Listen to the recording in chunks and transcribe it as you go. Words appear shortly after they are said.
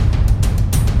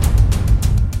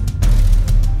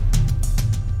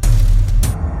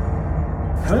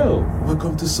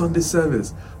welcome to Sunday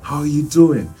service. How are you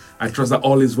doing? I trust that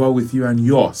all is well with you and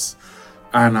yours.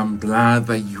 And I'm glad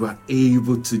that you are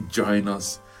able to join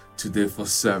us today for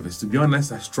service. To be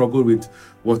honest, I struggled with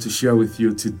what to share with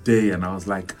you today. And I was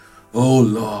like, oh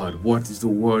Lord, what is the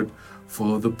word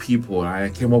for the people? I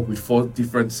came up with 4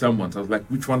 different sermons. I was like,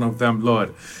 which one of them,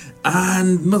 Lord?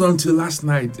 And not until last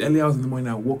night, early hours in the morning,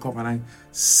 I woke up and I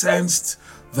sensed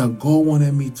that God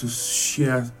wanted me to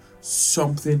share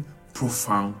something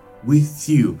profound with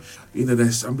you.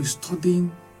 I'll be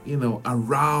studying,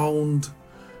 around,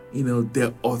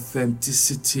 the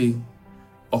authenticity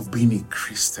of being a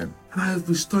Christian. And I've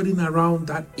been studying around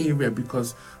that area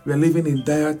because we are living in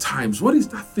dire times. What is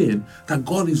that thing that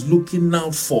God is looking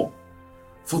out for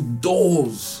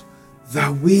those that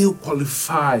will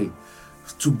qualify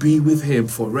to be with Him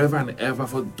forever and ever,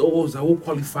 for those that will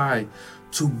qualify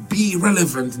to be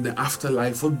relevant in the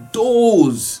afterlife, for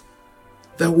those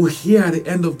that will hear at the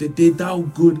end of the day, thou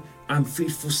good and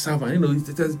faithful servant.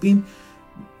 It has been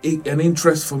an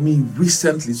interest for me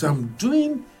recently, so I'm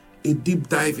doing a deep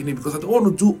dive in it because I don't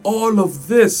want to do all of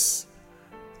this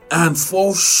and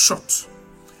fall short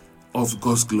of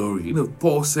God's glory.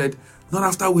 Paul said, not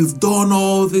after we've done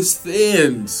all these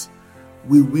things,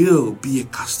 we will be a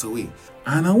castaway.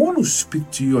 And I want to speak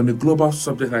to you on a global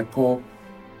subject I call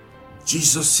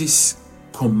Jesus'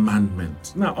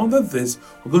 commandment. Now, under this,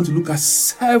 we're going to look at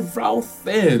several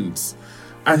things.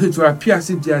 And it will appear as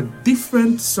if they are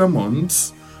different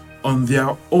sermons on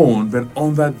their own, but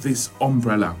under this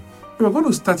umbrella. We're going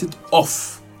to start it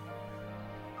off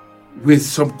with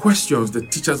some questions the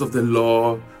teachers of the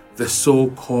law, the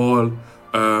so-called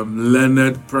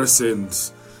learned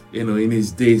persons, in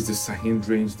his days, the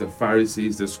Sanhedrins, the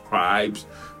Pharisees, the scribes,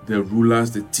 the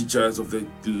rulers, the teachers of the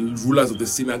rulers of the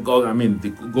synagogue. They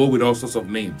go with all sorts of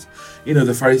names. The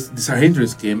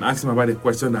Sanhedrins came, asked him about a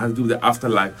question that had to do with the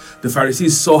afterlife. The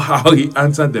Pharisees saw how he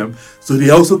answered them, so they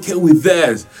also came with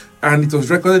theirs. And it was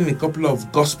recorded in a couple of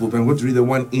Gospels. I'm going to read the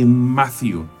one in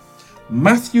Matthew.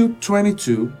 Matthew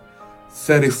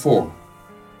 22:34.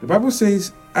 The Bible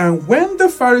says, and when the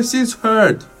Pharisees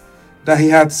heard that he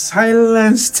had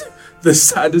silenced the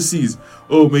Sadducees,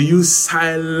 oh, may you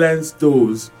silence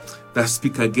those that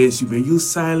speak against you. May you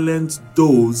silence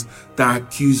those that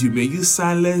accuse you. May you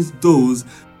silence those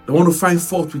that want to find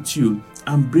fault with you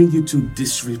and bring you to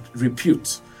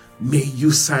disrepute. May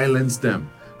you silence them.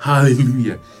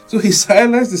 Hallelujah. So he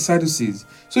silenced the Sadducees.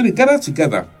 So they gathered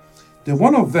together. Then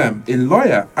one of them, a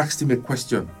lawyer, asked him a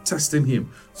question, testing him.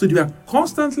 So they were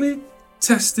constantly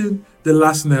testing the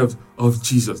last nerves of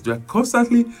Jesus. They were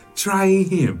constantly trying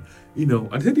him.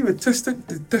 And then they were testing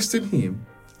him,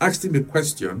 asked him a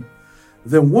question.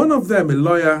 Then one of them, a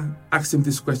lawyer, asked him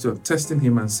this question, testing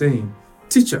him and saying,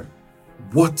 Teacher,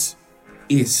 what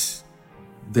is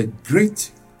the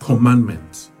great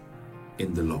commandment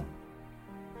in the law?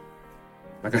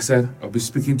 Like I said, I'll be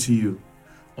speaking to you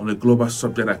on a global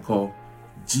subject I call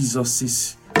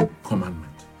Jesus'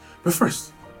 commandment. But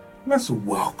first, let's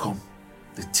welcome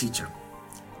the teacher,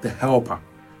 the helper,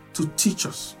 to teach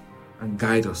us and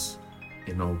guide us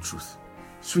in all truth.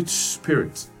 Sweet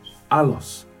Spirit,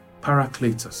 Allos,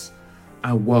 Paracletus,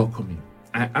 I welcome you.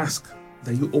 I ask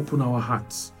that you open our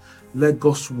hearts. Let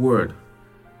God's word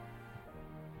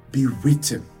be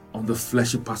written on the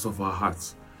fleshy parts of our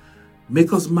hearts.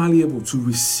 Make us malleable to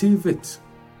receive it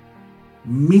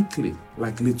meekly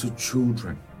like little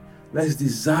children. Let's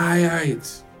desire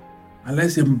it and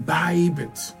let's imbibe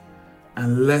it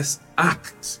and let's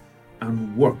act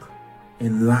and work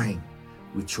in line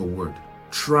with your word.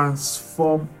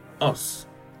 Transform us,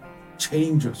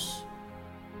 change us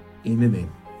in the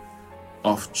name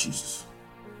of Jesus.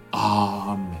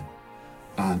 Amen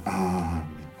and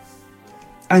amen.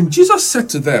 And Jesus said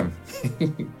to them,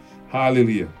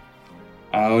 hallelujah.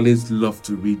 I always love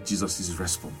to read Jesus'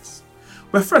 response.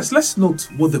 But first, let's note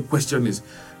what the question is.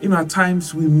 At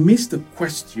times we miss the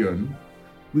question,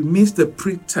 we miss the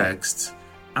pretext,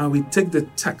 and we take the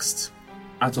text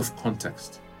out of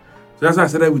context. So that's why I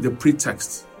started with the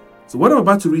pretext. So what I'm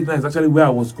about to read now is actually where I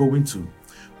was going to.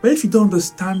 But if you don't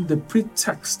understand the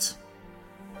pretext,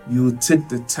 you will take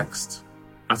the text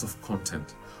out of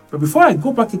content. But before I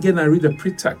go back again and read the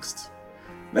pretext,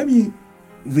 let me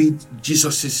read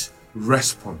Jesus'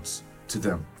 response to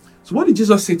them. So what did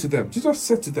Jesus say to them? Jesus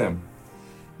said to them,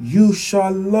 you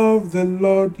shall love the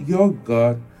Lord your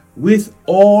God with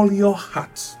all your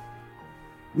heart,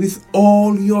 with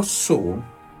all your soul,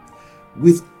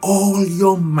 with all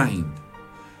your mind.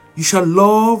 You shall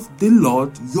love the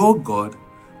Lord your God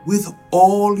with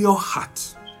all your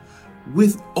heart,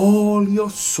 with all your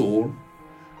soul,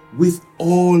 with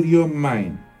all your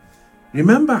mind.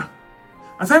 Remember,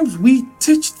 At times we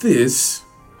teach this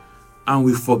and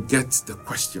we forget the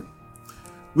question.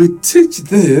 We teach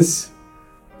this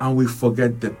and we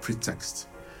forget the pretext.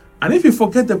 And if you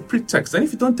forget the pretext, and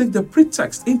if you don't take the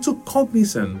pretext into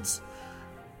cognizance,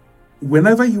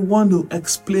 whenever you want to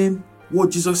explain what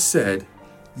Jesus said,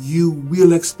 you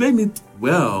will explain it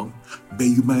well, but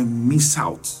you might miss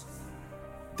out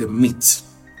the meat.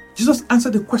 Jesus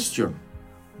answered the question,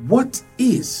 what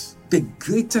is the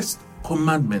greatest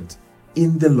commandment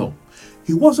in the law?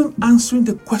 He wasn't answering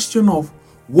the question of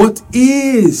what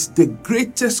is the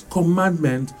greatest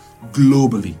commandment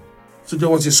globally. So there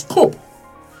was a scope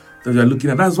that we are looking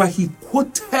at. That's why he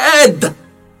quoted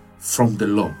from the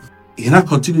law. He now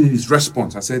continued his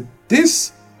response. I said,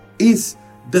 this is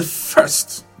the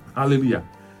first. Hallelujah.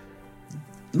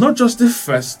 Not just the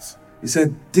first. He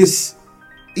said, this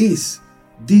is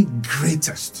the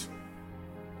greatest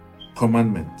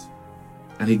commandment.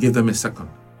 And he gave them a second.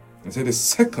 He said, the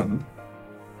second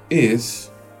is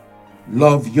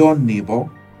love your neighbor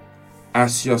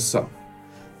as yourself.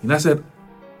 And I said,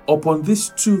 upon these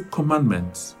two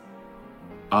commandments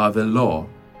are the law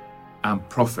and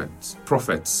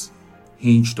prophets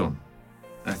hinged on.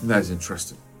 I think that is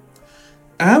interesting.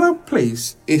 Another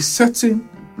place, a certain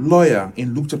lawyer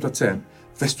in Luke chapter 10,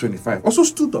 verse 25, also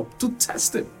stood up to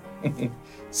test him,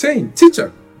 saying, Teacher,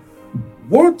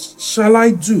 what shall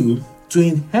I do to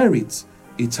inherit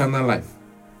eternal life?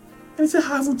 And he said,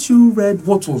 haven't you read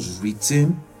what was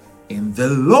written in the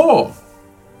law?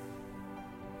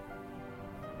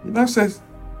 He now says,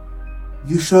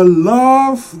 you shall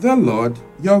love the Lord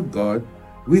your God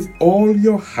with all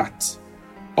your heart,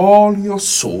 all your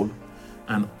soul,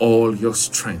 and all your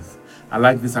strength. I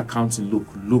like this account in Luke.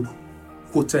 Luke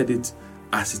quoted it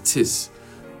as it is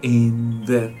in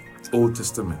the Old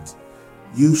Testament.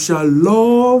 You shall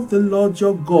love the Lord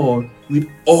your God with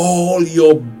all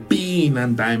your being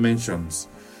and dimensions.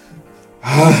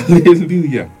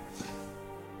 Hallelujah.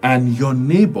 And your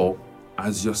neighbor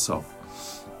as yourself.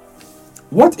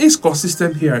 What is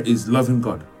consistent here is loving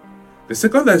God. The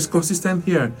second that is consistent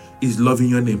here is loving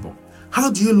your neighbor.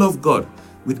 How do you love God?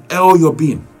 With all your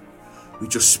being,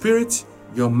 with your spirit,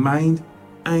 your mind,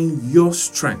 and your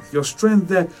strength. Your strength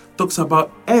there talks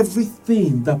about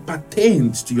everything that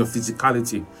pertains to your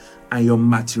physicality and your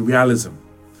materialism.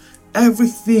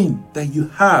 Everything that you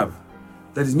have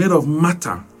that is made of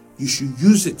matter, you should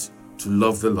use it to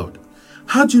love the Lord.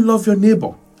 How do you love your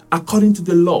neighbor? According to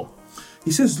the law.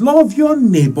 He says, love your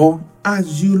neighbor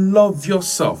as you love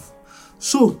yourself.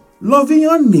 So, loving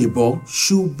your neighbor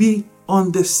should be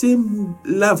on the same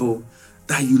level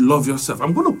that you love yourself.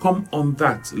 I'm going to come on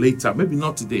that later, maybe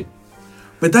not today.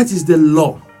 But that is the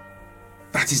law.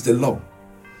 That is the law.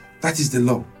 That is the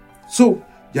law. So,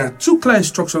 there are two clear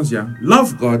instructions here.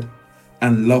 Love God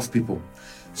and love people.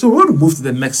 So, we're going to move to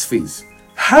the next phase.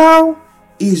 How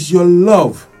is your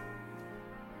love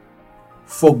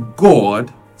for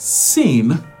God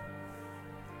seen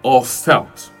or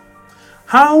felt?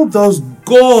 How does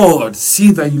God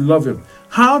see that you love Him?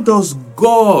 How does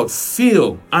God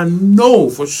feel and know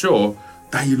for sure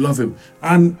that you love Him?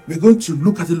 And we're going to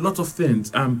look at a lot of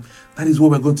things. That is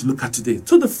what we're going to look at today.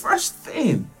 So the first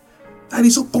thing that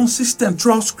is so consistent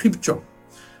throughout Scripture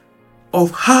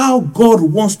of how God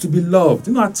wants to be loved.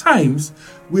 At times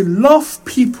we love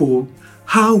people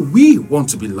how we want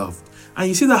to be loved. And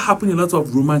you see that happen in a lot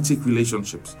of romantic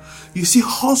relationships. You see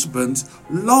husbands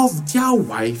love their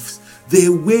wives the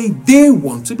way they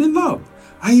want to be loved.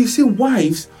 And you see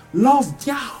wives love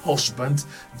their husbands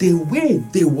the way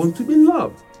they want to be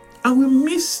loved. And we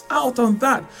miss out on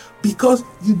that because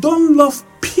you don't love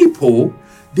people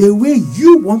the way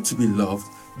you want to be loved.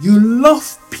 You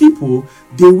love people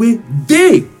the way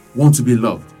they want to be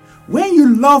loved. When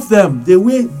you love them the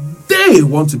way they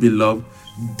want to be loved,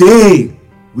 they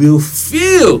will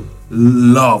feel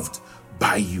loved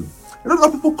by you. A lot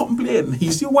of people complain.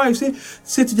 You see wives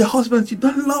say to their husbands, you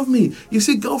don't love me. You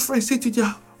see girlfriends say to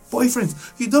their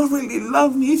boyfriends, you don't really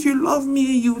love me. If you love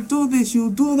me, you do this,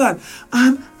 you do that.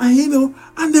 And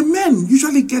the men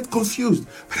usually get confused.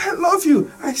 But I love you.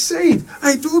 I say it.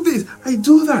 I do this. I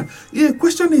do that. The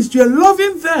question is, you're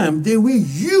loving them the way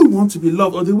you want to be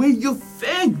loved or the way you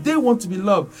think they want to be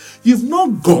loved. You've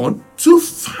not gone to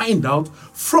find out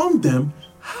from them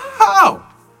how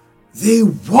they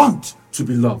want to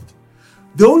be loved.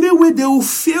 The only way they will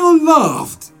feel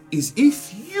loved is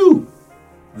if you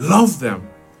love them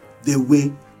the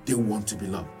way they want to be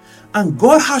loved. And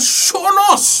God has shown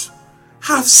us,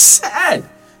 have said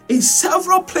in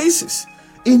several places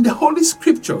in the Holy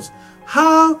Scriptures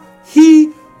how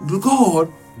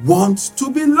God wants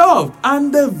to be loved.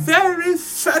 And the very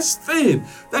first thing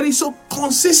that is so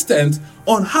consistent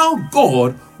on how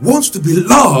God wants to be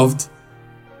loved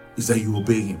is that you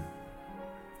obey him.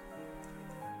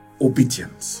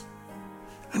 Obedience.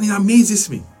 And it amazes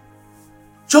me.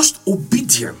 Just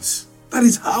obedience. That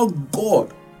is how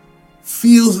God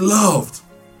feels loved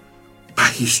by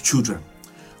his children.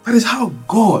 That is how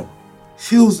God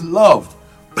feels loved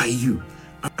by you.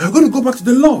 I'm going to go back to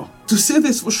the law to say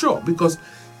this for sure, because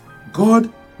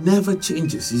God never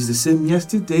changes. He's the same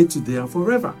yesterday, today, and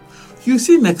forever. You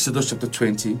see in Exodus chapter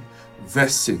 20,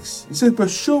 verse 6, he says, but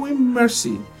showing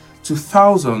mercy to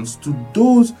thousands, to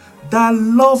those that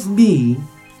love me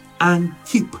and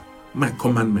keep my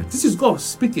commandments. This is God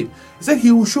speaking. He said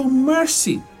he will show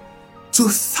mercy to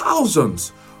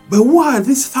thousands. But who are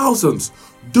these thousands?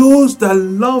 Those that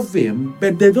love him,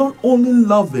 but they don't only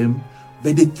love him,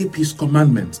 but they keep his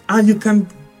commandments. And you can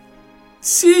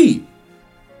see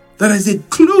there is a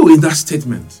clue in that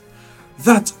statement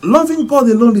that loving God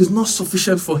alone is not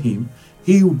sufficient for him.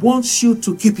 He wants you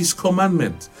to keep his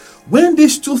commandment. When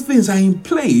these two things are in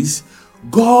place,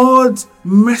 God's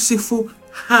merciful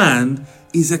hand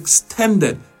is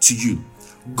extended to you.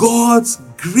 God's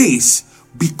grace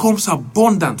becomes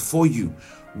abundant for you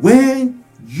when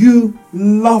you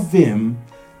love him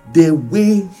the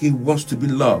way he wants to be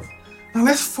loved. Now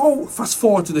let's fast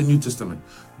forward to the New Testament.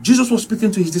 Jesus was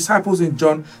speaking to his disciples in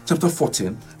John chapter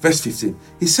 14, verse 15.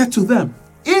 He said to them,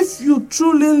 if you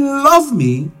truly love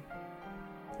me,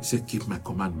 he said, keep my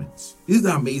commandments. Isn't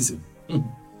that amazing?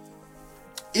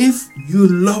 If you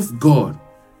love God,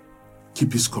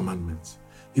 keep his commandments.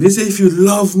 He didn't say, if you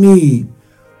love me,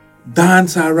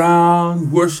 dance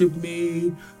around, worship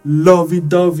me,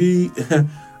 lovey-dovey,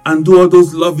 and do all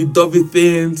those lovey-dovey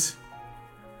things.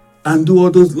 And do all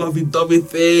those lovey-dovey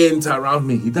things around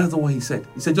me. That's not what he said.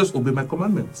 He said, just obey my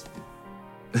commandments.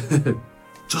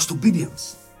 Just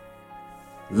obedience.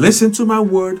 Listen to my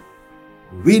word,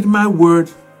 read my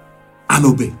word, and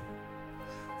obey.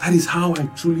 That is how I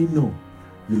truly know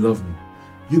you love me.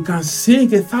 You can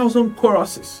sing 1,000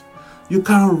 choruses. You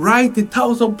can write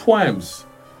 1,000 poems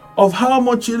of how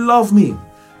much you love me.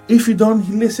 If you don't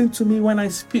listen to me when I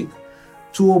speak,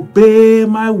 to obey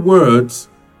my words,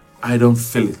 I don't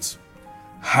feel it.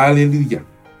 Hallelujah.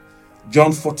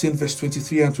 John 14 verse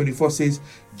 23 and 24 says,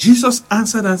 Jesus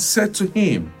answered and said to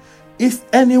him, if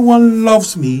anyone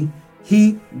loves me,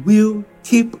 he will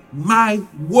keep my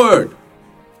word.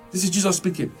 This is Jesus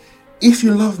speaking. If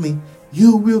you love me,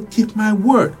 you will keep my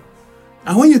word.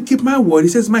 And when you keep my word, he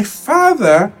says, my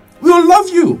Father will love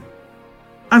you.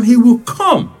 And he will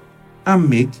come and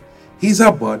make his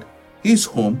abode, his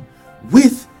home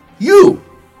with you.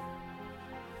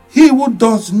 He who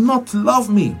does not love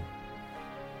me,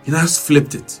 he has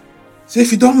flipped it. So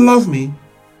if you don't love me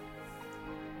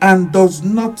and does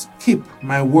not keep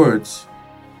my words,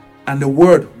 and the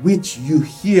word which you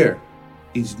hear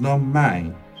is not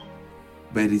mine,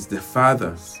 but it's the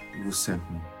Father's who sent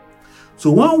me.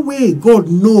 So one way God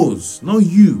knows, not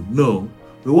you know,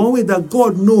 but one way that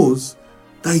God knows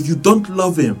that you don't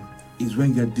love him is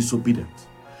when you're disobedient.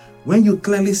 When you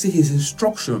clearly see his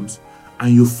instructions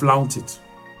and you flout it.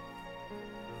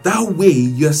 That way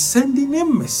you're sending a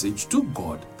message to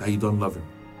God that you don't love him.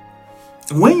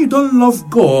 And when you don't love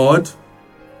God,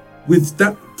 with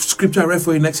that scripture I read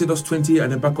for in Exodus 20 at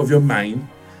the back of your mind,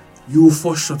 you will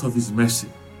fall short of his mercy.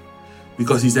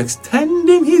 Because he's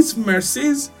extending his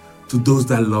mercies to those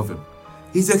that love him.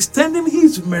 He's extending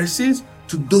his mercies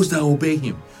to those that obey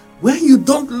him. When you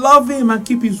don't love him and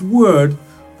keep his word,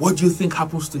 what do you think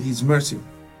happens to his mercy?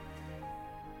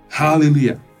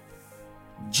 Hallelujah.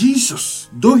 Jesus,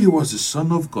 though he was the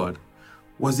Son of God,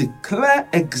 was a clear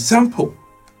example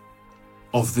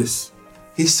of this.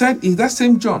 He said in that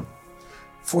same John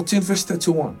 14 verse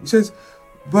 31, he says,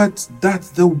 but that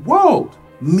the world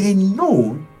may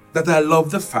know that I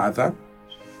love the Father,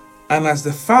 and as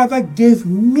the Father gave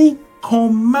me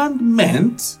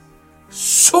commandment,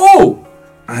 so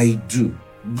I do.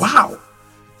 Wow.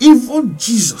 Even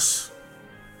Jesus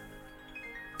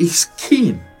is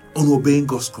keen on obeying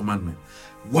God's commandment.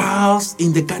 Whilst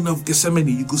in the Garden of Gethsemane,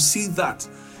 you could see that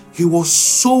he was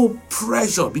so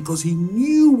pressured because he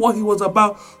knew what he was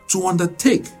about to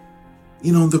undertake.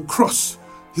 On the cross,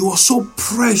 he was so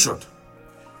pressured.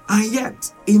 And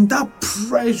yet, in that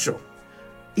pressure,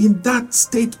 in that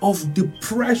state of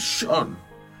depression,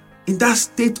 in that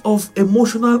state of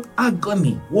emotional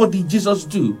agony, what did Jesus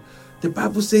do? The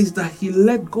Bible says that he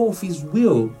let go of his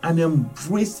will and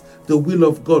embraced the will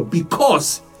of God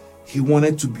because he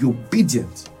wanted to be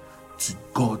obedient to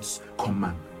God's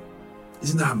command.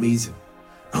 Isn't that amazing?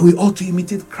 And we ought to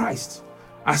imitate Christ.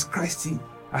 As Christ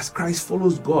As Christ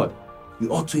follows God, we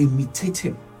ought to imitate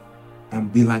him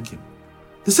and be like him.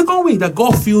 The second way that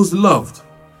God feels loved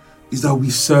is that we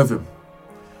serve him.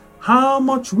 How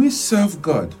much we serve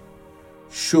God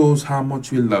shows how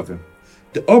much we love him.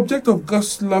 The object of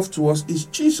God's love to us is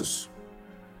Jesus.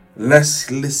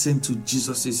 Let's listen to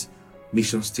Jesus'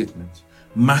 mission statement.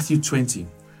 Matthew 20,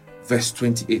 verse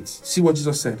 28. See what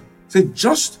Jesus said. He said,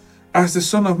 just as the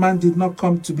Son of Man did not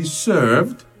come to be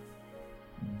served,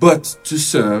 but to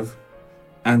serve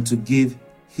and to give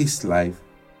his life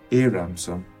a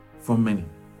ransom for many.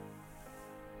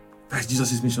 That's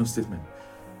Jesus' mission statement.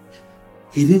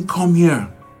 He didn't come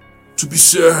here to be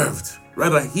served.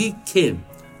 Rather, he came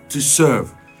to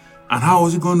serve. And how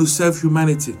was he going to serve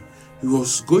humanity? He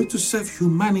was going to serve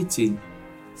humanity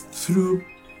through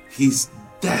his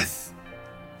death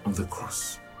on the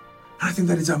cross. I think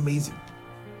that is amazing.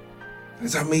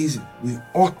 It's amazing. We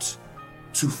ought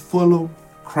to follow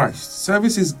Christ.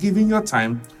 Service is giving your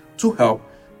time to help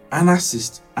and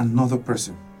assist another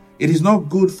person. It is not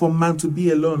good for man to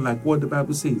be alone, like what the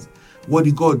Bible says. What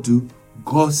did God do?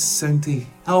 God sent a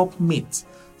helpmate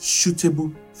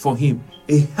suitable for him.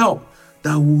 A help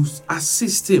that will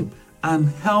assist him and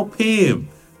help him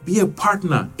be a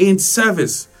partner in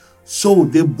service so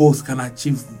they both can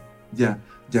achieve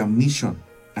their mission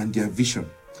and their vision.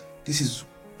 This is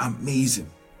amazing.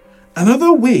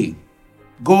 Another way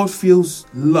God feels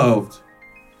loved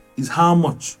is how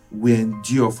much we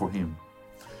endure for him.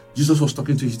 Jesus was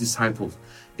talking to his disciples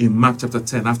in Mark chapter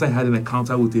 10 after he had an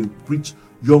encounter with a rich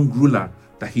young ruler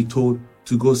that he told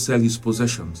to go sell his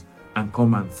possessions and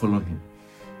come and follow him.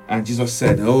 And Jesus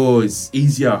said, it's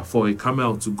easier for a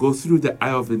camel to go through the eye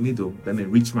of a needle than a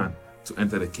rich man to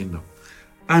enter the kingdom.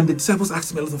 And the disciples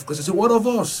asked him a lot of questions. They said, what of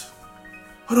us?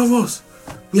 What of us?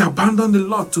 We abandoned a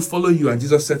lot to follow you. And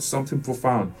Jesus said something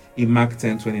profound in Mark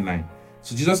 10:29.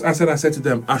 So Jesus answered and said to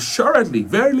them, assuredly,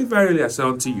 verily, verily, I say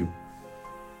unto you,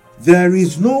 there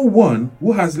is no one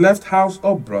who has left house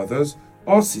or brothers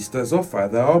or sisters or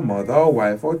father or mother or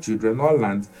wife or children or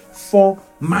land for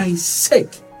my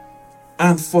sake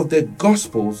and for the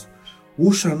gospels,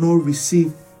 who shall not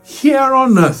receive here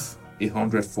on earth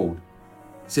 100-fold.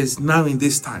 It says, now in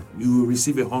this time, you will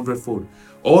receive 100-fold.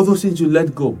 All those things you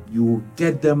let go, you will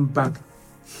get them back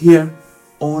here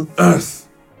on earth.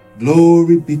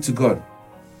 Glory be to God.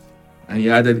 And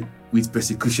he added, with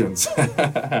persecutions.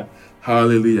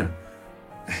 Hallelujah.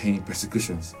 In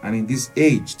persecutions. And in this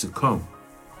age to come,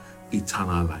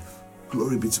 eternal life.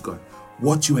 Glory be to God.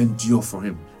 What you endure for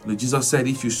him. Jesus said,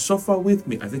 if you suffer with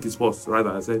me, I think it's was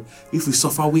rather, I said, if we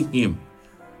suffer with him,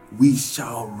 we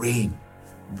shall reign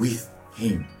with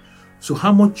him. So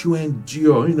how much you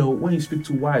endure, when you speak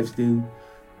to wives, they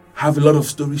have a lot of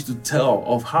stories to tell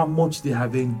of how much they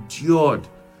have endured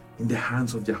in the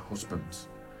hands of their husbands.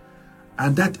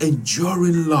 And that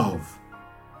enduring love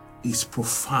is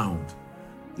profound.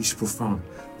 It's profound.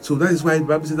 So that is why the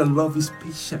Bible says that love is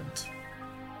patient.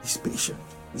 It's patient.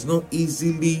 It's not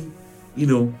easily,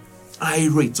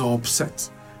 irate or upset.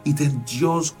 It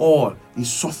endures all. It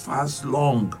suffers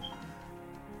long.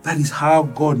 That is how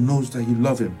God knows that you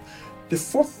love him. The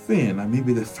fourth thing, and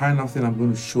maybe the final thing I'm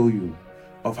going to show you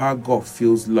of how God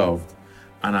feels loved,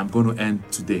 and I'm going to end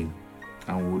today,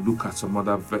 and we'll look at some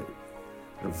other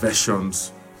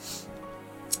versions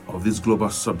of this global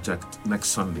subject next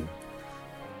Sunday,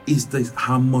 is this: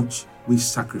 how much we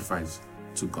sacrifice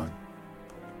to God.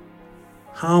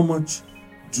 How much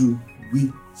do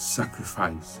we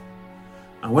sacrifice?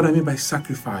 And what I mean by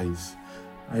sacrifice,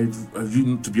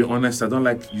 to be honest, I don't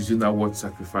like using that word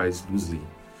sacrifice loosely.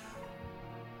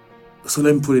 So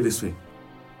let me put it this way.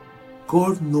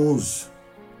 God knows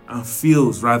and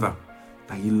feels rather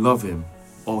that you love him,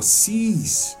 or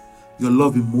sees your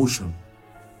love emotion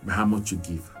by how much you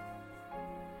give.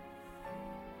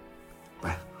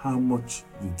 By how much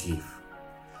you give.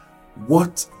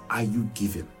 What are you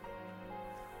giving?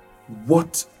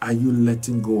 What are you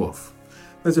letting go of?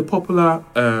 There's a popular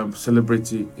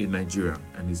celebrity in Nigeria,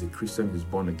 and he's a Christian, he's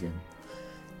born again,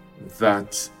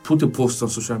 that put a post on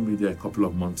social media a couple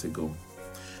of months ago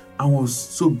and was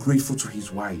so grateful to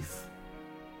his wife,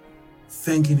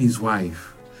 thanking his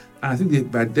wife. And I think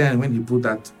that by then, when he put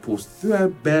that post, they were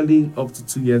barely up to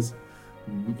 2 years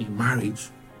in marriage,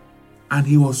 and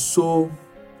he was so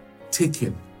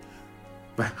taken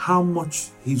by how much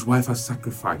his wife has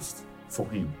sacrificed for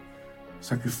him.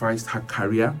 Sacrificed her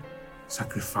career,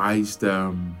 sacrificed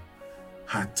her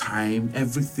time,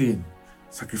 everything.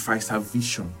 Sacrificed her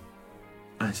vision.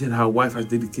 And she said her wife has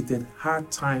dedicated her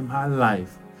time, her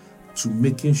life, to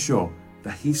making sure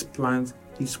that his plans,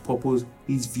 his purpose,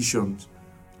 his visions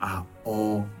are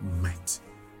all met.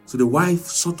 So the wife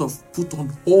sort of put on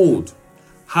hold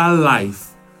her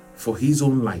life for his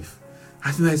own life.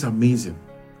 I think that's amazing.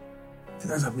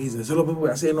 That's amazing. So a lot of people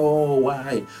are saying, "Oh,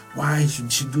 why? Why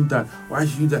should she do that? Why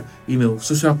should you do that?"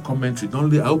 Social commentary.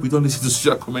 I hope you don't listen to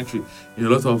social commentary. A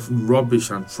lot of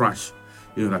rubbish and trash,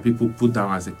 that people put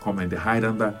down as a comment. They hide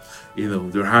under,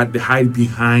 they hide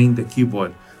behind the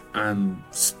keyboard and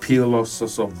spill all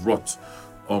sorts of rot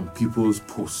on people's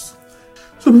posts.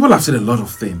 So people have said a lot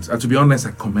of things. And to be honest,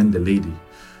 I commend the lady.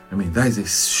 That is a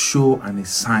show and a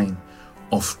sign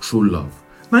of true love.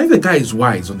 Now, if the guy is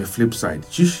wise on the flip side,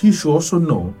 he should also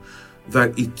know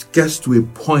that it gets to a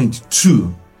point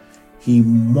too, he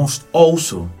must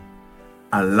also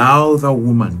allow the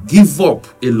woman give up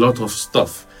a lot of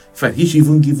stuff. In fact, he should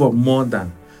even give up more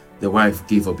than the wife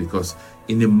gave up, because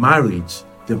in a marriage,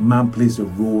 the man plays the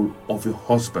role of a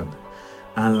husband.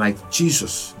 And like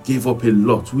Jesus gave up a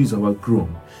lot, who is our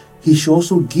groom, he should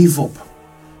also give up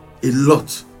a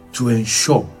lot to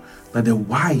ensure that the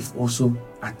wife also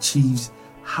achieves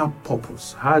her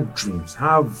purpose, her dreams,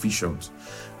 her visions.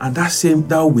 And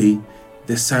that way,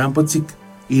 the symbiotic,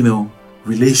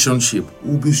 relationship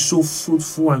will be so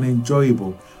fruitful and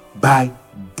enjoyable by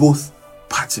both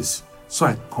parties. So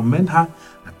I commend her,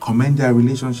 I commend their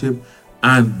relationship,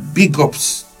 and big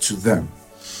ups to them.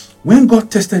 When God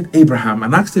tested Abraham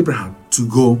and asked Abraham to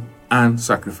go and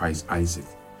sacrifice Isaac,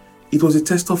 it was a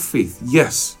test of faith,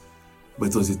 yes, but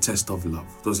it was a test of love.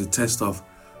 It was a test of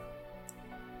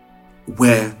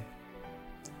where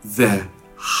the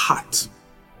heart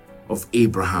of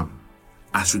Abraham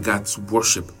as regards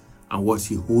worship and what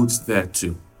he holds there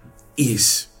to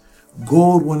is.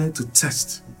 God wanted to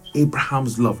test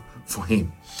Abraham's love for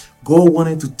him. God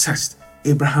wanted to test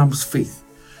Abraham's faith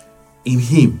in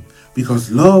him,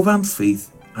 because love and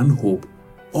faith and hope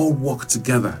all work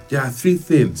together. There are three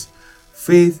things: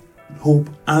 faith, hope,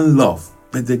 and love.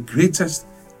 But the greatest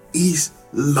is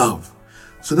love.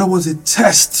 So that was a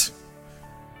test.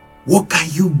 What can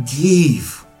you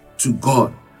give to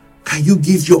God? Can you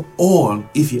give your all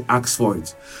if He asks for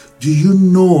it? Do you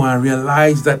know and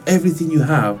realize that everything you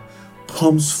have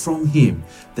comes from Him?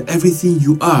 That everything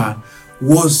you are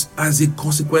was as a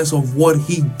consequence of what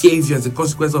He gave you, as a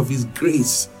consequence of His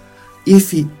grace.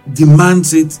 If He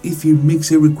demands it, if He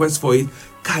makes a request for it,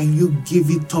 can you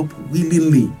give it up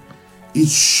willingly? It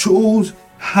shows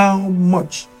how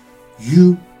much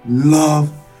you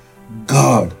love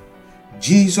God.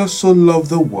 Jesus so loved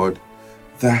the world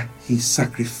that He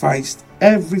sacrificed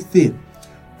everything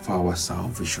for our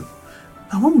salvation.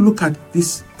 Now, when we look at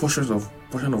this portion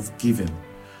of giving,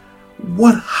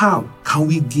 how can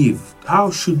we give?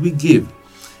 How should we give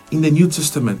in the New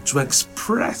Testament to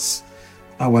express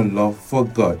our love for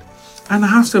God? And I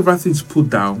have several things put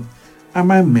down. I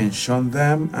might mention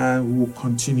them and we'll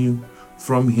continue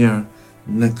from here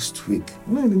next week.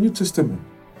 In the New Testament.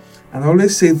 And I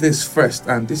always say this first,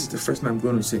 and this is the first thing I'm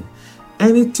going to say.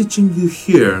 Any teaching you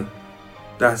hear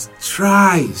that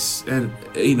tries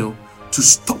to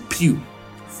stop you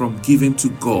from giving to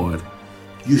God,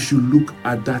 you should look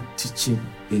at that teaching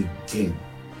again.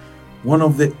 One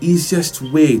of the easiest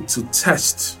way to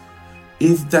test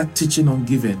if that teaching on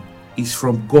giving is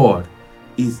from God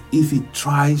is if it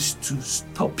tries to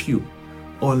stop you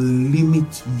or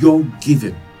limit your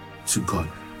giving to God.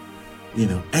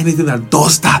 Anything that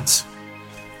does that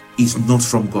is not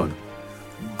from God.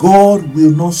 God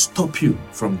will not stop you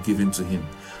from giving to Him.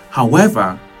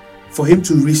 However, for Him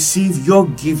to receive your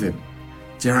giving,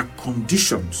 there are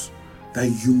conditions that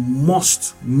you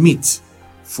must meet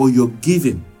for your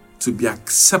giving to be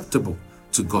acceptable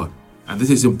to God. And this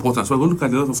is important. So we're going to look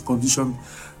at a lot of conditions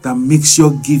that makes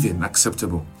your giving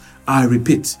acceptable. I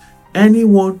repeat,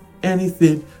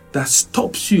 anything that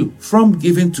stops you from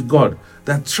giving to God,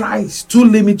 that tries to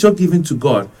limit your giving to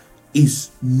God,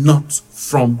 is not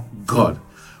from God.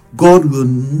 God will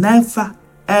never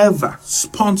ever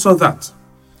sponsor that.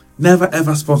 Never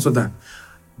ever sponsor that.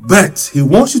 But He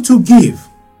wants you to give,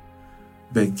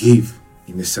 but give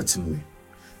in a certain way.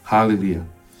 Hallelujah.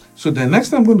 So the next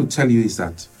thing I'm going to tell you is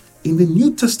that in the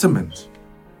New Testament,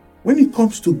 when it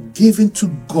comes to giving to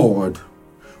God,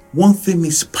 one thing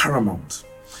is paramount.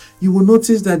 You will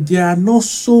notice that there are not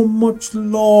so much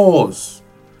laws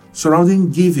surrounding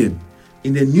giving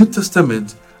in the New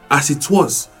Testament as it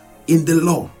was in the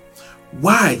law.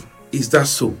 Why is that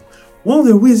so? One of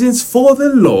the reasons for the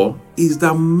law is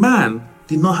that man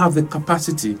did not have the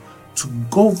capacity to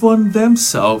govern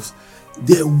themselves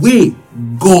the way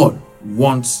God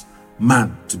wants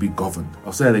man to be governed.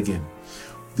 I'll say it again.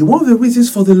 One of the reasons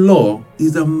for the law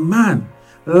is that man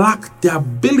lacked the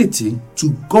ability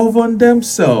to govern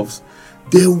themselves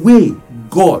the way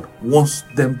God wants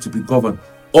them to be governed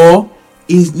or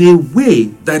in a way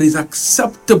that is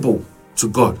acceptable to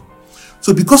God.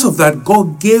 So because of that,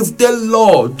 God gave the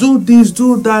law. Do this,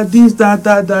 do that, this,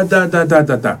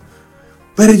 that.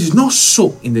 But it is not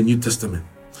so in the New Testament.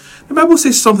 The Bible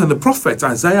says something, the prophets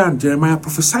Isaiah and Jeremiah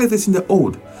prophesied this in the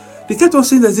Old. They kept on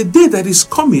saying there's a day that is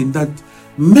coming that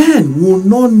men will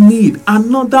not need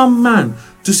another man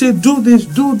to say, do this,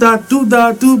 do that, do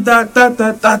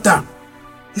that.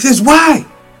 He says, why?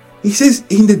 He says,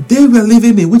 in the day we are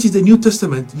living in, which is the New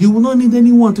Testament, you will not need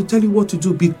anyone to tell you what to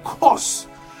do, because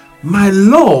my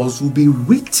laws will be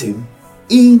written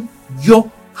in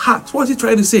your heart. What is he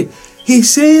trying to say? He's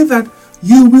saying that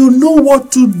you will know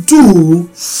what to do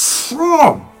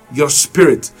from your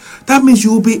spirit. That means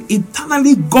you will be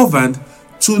eternally governed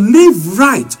to live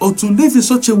right, or to live in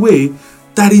such a way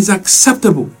that is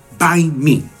acceptable by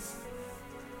me.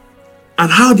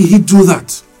 And how did he do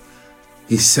that?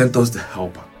 He sent us the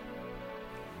helper.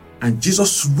 And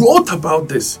Jesus wrote about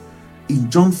this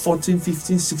in John 14,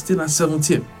 15, 16, and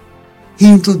 17.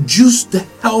 He introduced the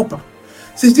helper.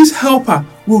 He says, this helper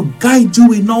will guide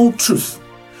you in all truth.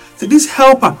 So this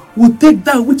helper will take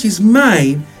that which is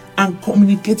mine and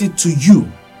communicate it to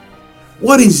you.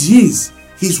 What is his?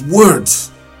 His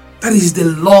words. That is the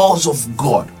laws of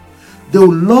God. The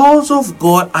laws of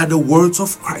God are the words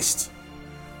of Christ.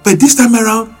 But this time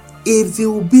around, it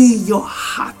will be in your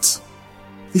heart.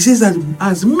 He says that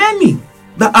as many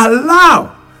that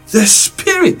allow the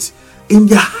Spirit in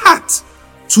their heart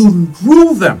to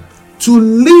rule them, to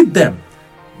lead them,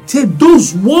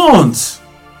 those ones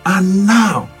are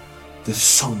now the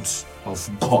sons of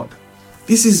God.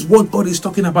 This is what God is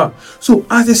talking about. So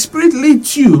as the Spirit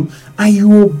leads you and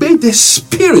you obey the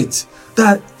Spirit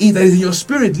that is in your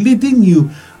spirit leading you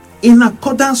in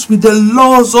accordance with the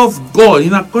laws of God,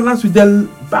 in accordance with the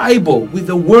Bible, with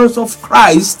the words of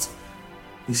Christ,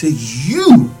 he says,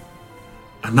 you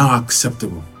are now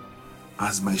acceptable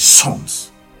as my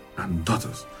sons and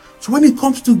daughters. So when it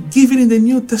comes to giving in the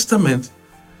New Testament,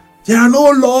 there are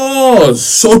no laws,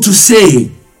 so to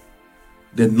say.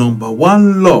 The number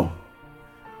one law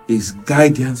is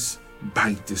guidance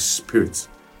by the Spirit.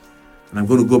 And I'm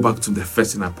going to go back to the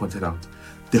first thing I pointed out.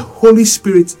 The Holy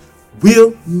Spirit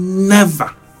will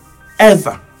never,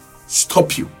 ever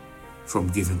stop you from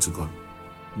giving to God.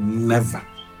 Never.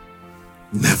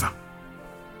 Never.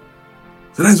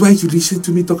 So that's why if you listen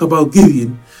to me talk about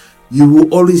giving, you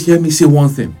will always hear me say one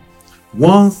thing.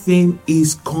 One thing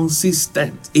is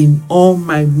consistent in all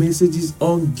my messages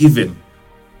on giving.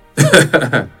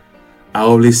 I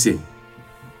always say,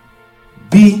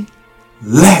 be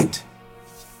led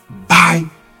by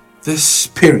the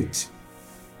Spirit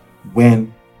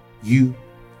when you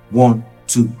want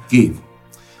to give.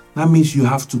 That means you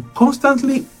have to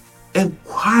constantly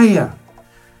inquire,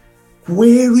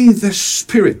 query the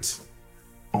Spirit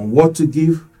on what to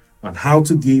give, on how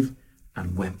to give,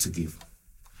 and when to give.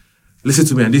 Listen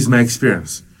to me, and this is my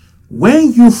experience.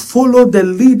 When you follow the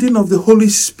leading of the Holy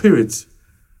Spirit,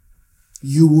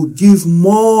 you will give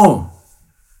more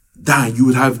than you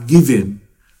would have given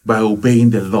by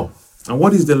obeying the law. And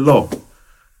what is the law?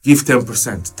 Give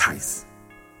 10% tithe.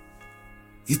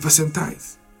 Give percent tithe.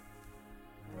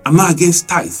 I'm not against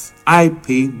tithe. I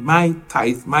pay my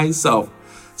tithe myself.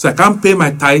 So I can't pay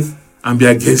my tithe and be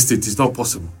against it. It's not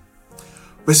possible.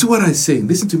 But see what I'm saying?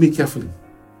 Listen to me carefully.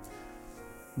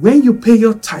 When you pay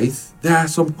your tithe, there are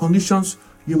some conditions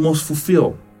you must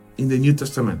fulfill in the New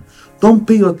Testament. Don't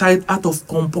pay your tithe out of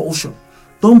compulsion.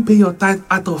 Don't pay your tithe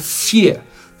out of fear.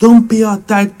 Don't pay your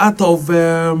tithe out of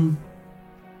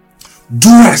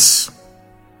duress.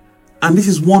 And this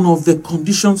is one of the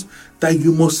conditions that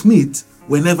you must meet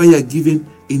whenever you are giving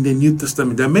in the New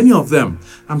Testament. There are many of them.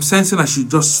 I'm sensing I should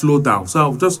just slow down. So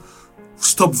I'll just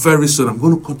stop very soon. I'm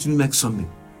going to continue next Sunday.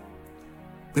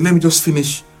 But let me just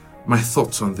finish my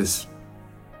thoughts on this.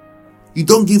 You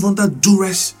don't give under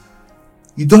duress.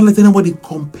 You don't let anybody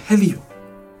compel you.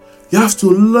 You have to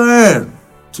learn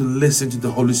to listen to the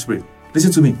Holy Spirit.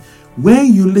 Listen to me.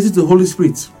 When you listen to the Holy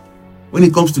Spirit, when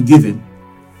it comes to giving,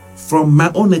 from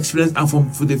my own experience and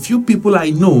from for the few people I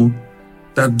know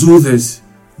that do this,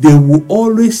 they will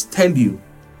always tell you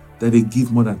that they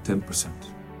give more than 10%.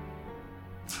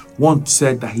 One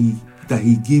said that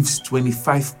he gives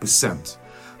 25%.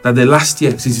 That the last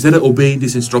year, since he started obeying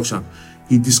this instruction,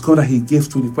 he discovered he gave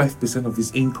 25% of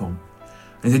his income.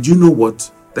 And said, you know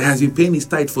what? That he has been paying his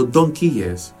tithe for donkey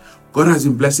years. God has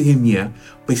been blessing him here.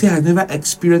 But he said, I never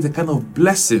experienced the kind of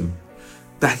blessing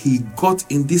that he got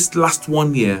in this last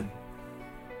 1 year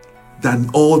than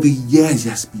all the years he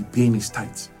has been paying his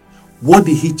tithe. What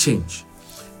did he change?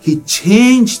 He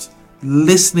changed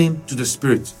listening to the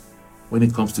Spirit when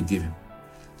it comes to giving.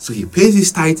 So he pays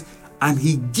his tithe and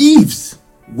he gives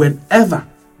whenever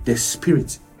the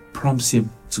Spirit prompts him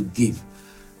to give.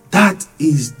 That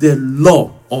is the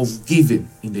law of giving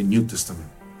in the New Testament.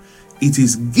 It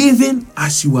is given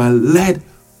as you are led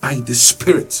by the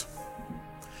Spirit.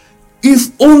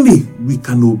 If only we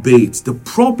can obey it. The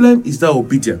problem is that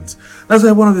obedience. That's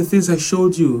why one of the things I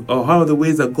showed you, or how the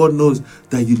ways that God knows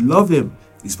that you love him,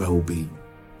 is by obeying.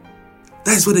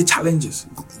 That is where the challenge is.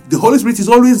 The Holy Spirit is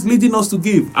always leading us to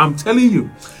give. I'm telling you,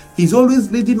 he's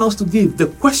always leading us to give. The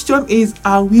question is,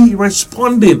 are we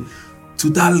responding to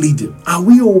that leading? Are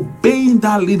we obeying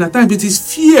that leading? At times it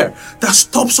is fear that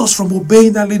stops us from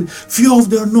obeying that leading. Fear of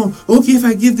the unknown. Okay, if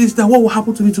I give this, then what will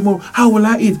happen to me tomorrow? How will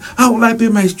I eat? How will I pay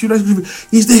my students?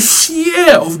 It's the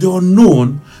fear of the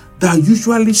unknown that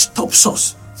usually stops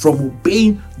us from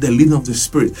obeying the leading of the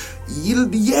Spirit.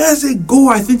 Years ago,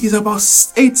 I think it's about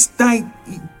 8-9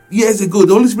 years ago,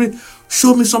 the Holy Spirit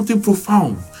showed me something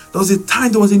profound. There was a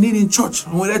time there was a need in church.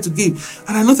 I wanted to give.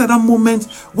 And I noticed at that moment,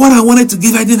 what I wanted to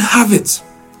give, I didn't have it.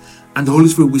 And the Holy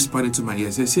Spirit whispered into my ear.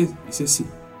 He said, see,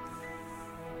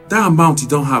 that amount you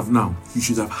don't have now, you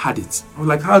should have had it. I was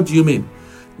like, how do you mean?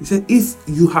 He said, if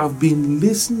you have been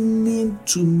listening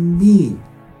to me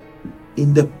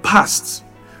in the past,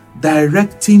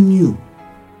 directing you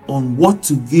on what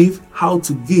to give, how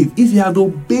to give, if you had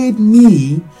obeyed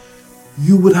me,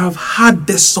 you would have had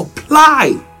the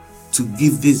supply to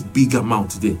give this big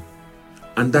amount today.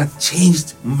 And that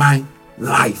changed my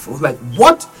life. I was like,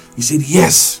 what? He said,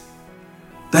 yes.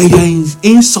 That your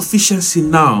insufficiency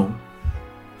now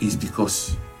is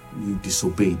because you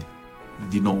disobeyed. You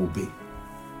did not obey.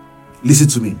 Listen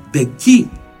to me. The key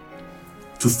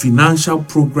to financial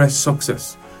progress,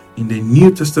 success in the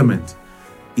New Testament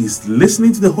is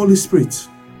listening to the Holy Spirit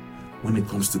when it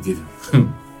comes to giving.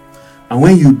 And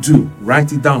when you do,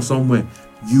 write it down somewhere.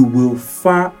 You will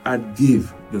far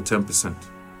outgive your 10%.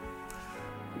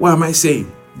 What am I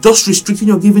saying? Just restricting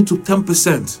your giving to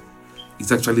 10%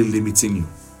 is actually limiting you.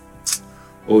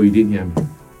 Oh, you didn't hear me.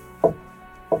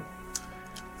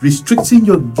 Restricting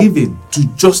your giving to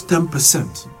just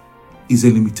 10% is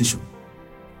a limitation.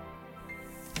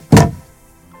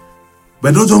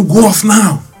 But don't go off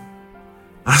now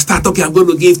and start, okay, I'm going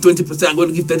to give 20%, I'm going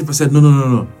to give 30%.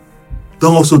 No.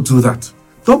 Don't also do that.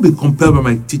 Don't be compelled by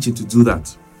my teaching to do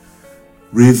that.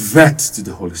 Revert to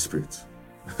the Holy Spirit.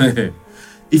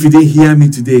 If you didn't hear me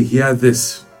today, hear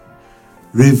this.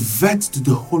 Revert to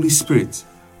the Holy Spirit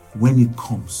when it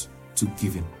comes to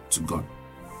giving to God.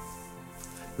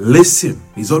 Listen,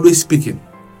 he's always speaking,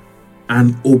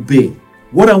 and obey.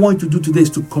 What I want you to do today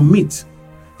is to commit,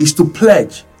 is to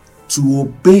pledge, to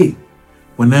obey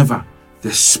whenever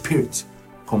the Spirit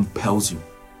compels you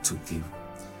to give.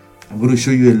 I'm going to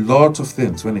show you a lot of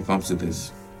things when it comes to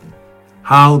this.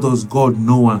 How does God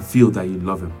know and feel that you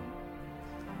love him?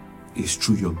 It's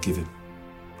through your giving.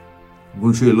 I'm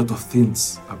going to show you a lot of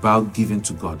things about giving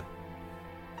to God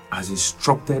as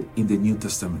instructed in the New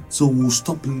Testament. So we'll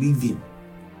stop living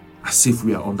as if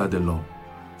we are under the law.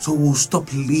 So we'll stop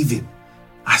living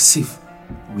as if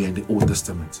we are in the Old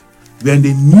Testament. We are in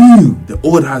the New. The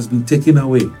old has been taken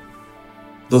away.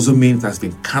 Doesn't mean it has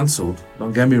been cancelled.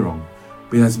 Don't get me wrong.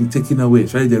 But it has been taken away.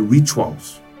 It's really the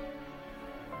rituals.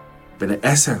 But the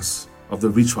essence of the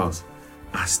rituals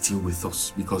are still with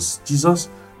us. Because Jesus,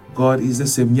 God, is the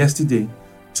same yesterday,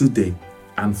 today,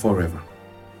 and forever.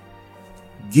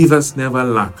 Givers never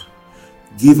lack.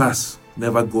 Givers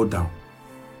never go down.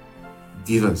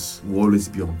 Givers will always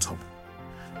be on top.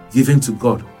 Giving to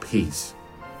God pays.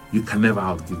 You can never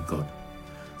outgive God.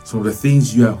 Some of the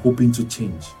things you are hoping to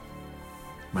change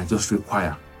might just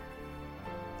require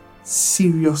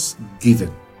serious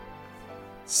giving.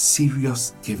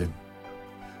 Serious giving.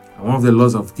 And one of the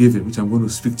laws of giving, which I'm going to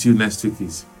speak to you next week,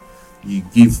 is you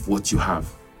give what you have.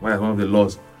 One of the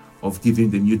laws of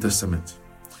giving the New Testament.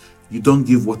 You don't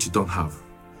give what you don't have.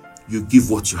 You give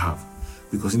what you have.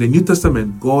 Because in the New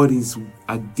Testament, God is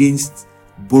against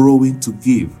borrowing to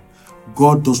give.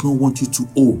 God does not want you to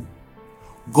owe.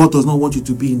 God does not want you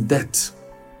to be in debt.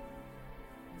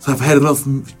 So I've heard a lot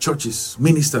of churches,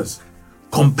 ministers,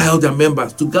 compel their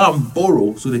members to go and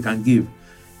borrow so they can give.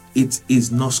 It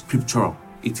is not scriptural.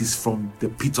 It is from the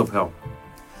pit of hell.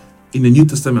 In the New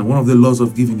Testament, one of the laws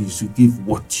of giving is to give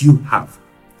what you have.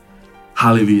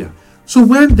 Hallelujah. So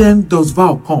when then does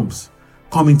vow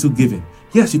come into giving?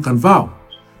 Yes, you can vow.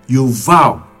 You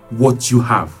vow what you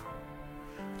have.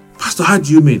 Pastor, how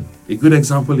do you mean? A good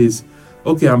example is,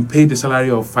 okay, I'm paid a salary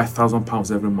of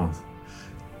 £5,000 every month.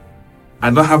 I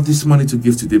don't have this money to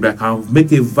give today, but I can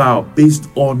make a vow based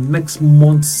on next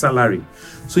month's salary.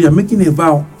 So you're making a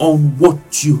vow on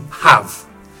what you have.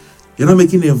 You're not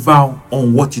making a vow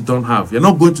on what you don't have. You're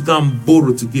not going to go and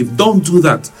borrow to give. Don't do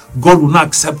that. God will not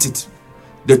accept it.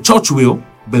 The church will,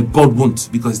 but God won't,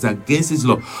 because it's against his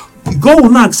law. God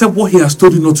will not accept what he has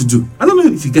told you not to do. I don't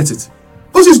know if you get it.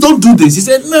 God says, don't do this. He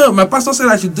said, no, my pastor said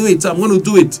I should do it, so I'm going to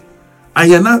do it. And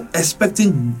you're not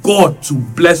expecting God to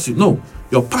bless you. No,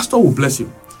 your pastor will bless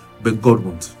you, but God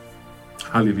won't.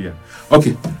 Hallelujah.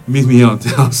 Okay, meet me here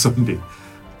on Sunday.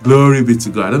 Glory be to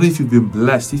God. I don't know if you've been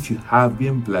blessed. If you have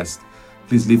been blessed,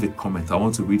 please leave a comment. I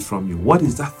want to read from you. What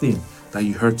is that thing that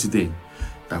you heard today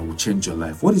that will change your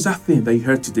life? What is that thing that you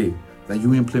heard today that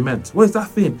you implement? What is that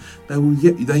thing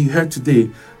that you heard today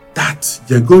that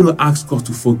you're going to ask God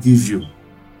to forgive you?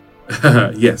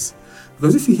 Yes.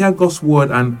 Because if you hear God's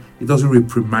word and it doesn't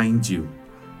reprimand you,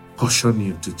 caution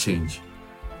you to change,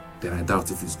 then I doubt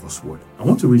if it's God's word. I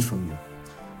want to read from you.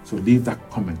 So leave that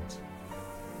comment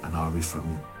and I'll read from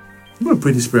you. I'm going to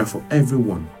pray this prayer for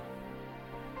everyone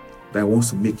that wants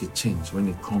to make a change when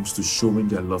it comes to showing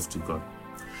their love to God.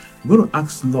 I'm going to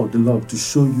ask the Lord to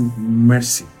show you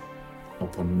mercy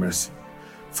upon mercy.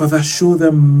 Father, show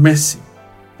them mercy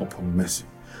upon mercy.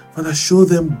 Father, show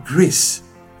them grace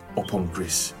upon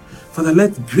grace. Father,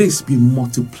 let grace be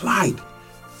multiplied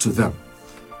to them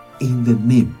in the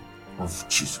name of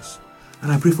Jesus.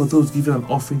 And I pray for those giving an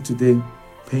offering today,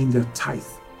 paying their tithe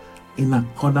in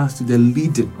accordance to the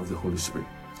leading of the Holy Spirit.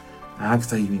 I ask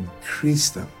that you increase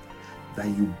them, that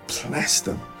you bless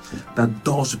them, that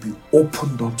doors will be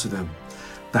opened unto them,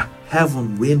 that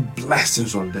heaven rain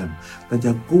blessings on them, that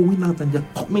they're going out and they're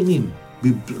coming in,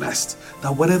 be blessed,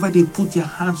 that whatever they put their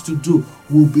hands to do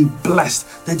will be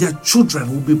blessed, that their children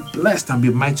will be blessed and be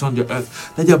mighty on the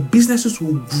earth, that their businesses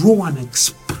will grow and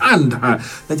expand, that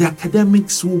their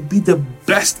academics will be the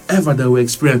best ever that we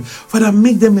experience. Father,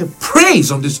 make them a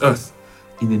praise on this earth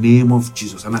in the name of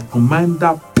Jesus. And I command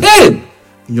that pain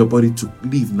in your body to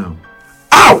leave now,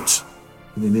 out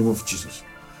in the name of Jesus.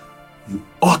 You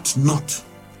ought not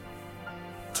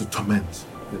to torment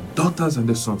the daughters and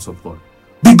the sons of God.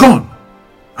 Be gone.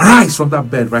 Arise from that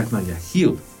bed right now. You're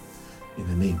healed in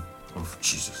the name of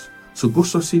Jesus. So go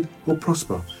succeed, go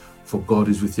prosper, for God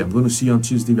is with you. I'm going to see you on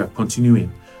Tuesday. We are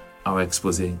continuing our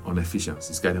expose on Ephesians.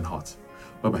 It's getting hot.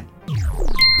 Bye-bye.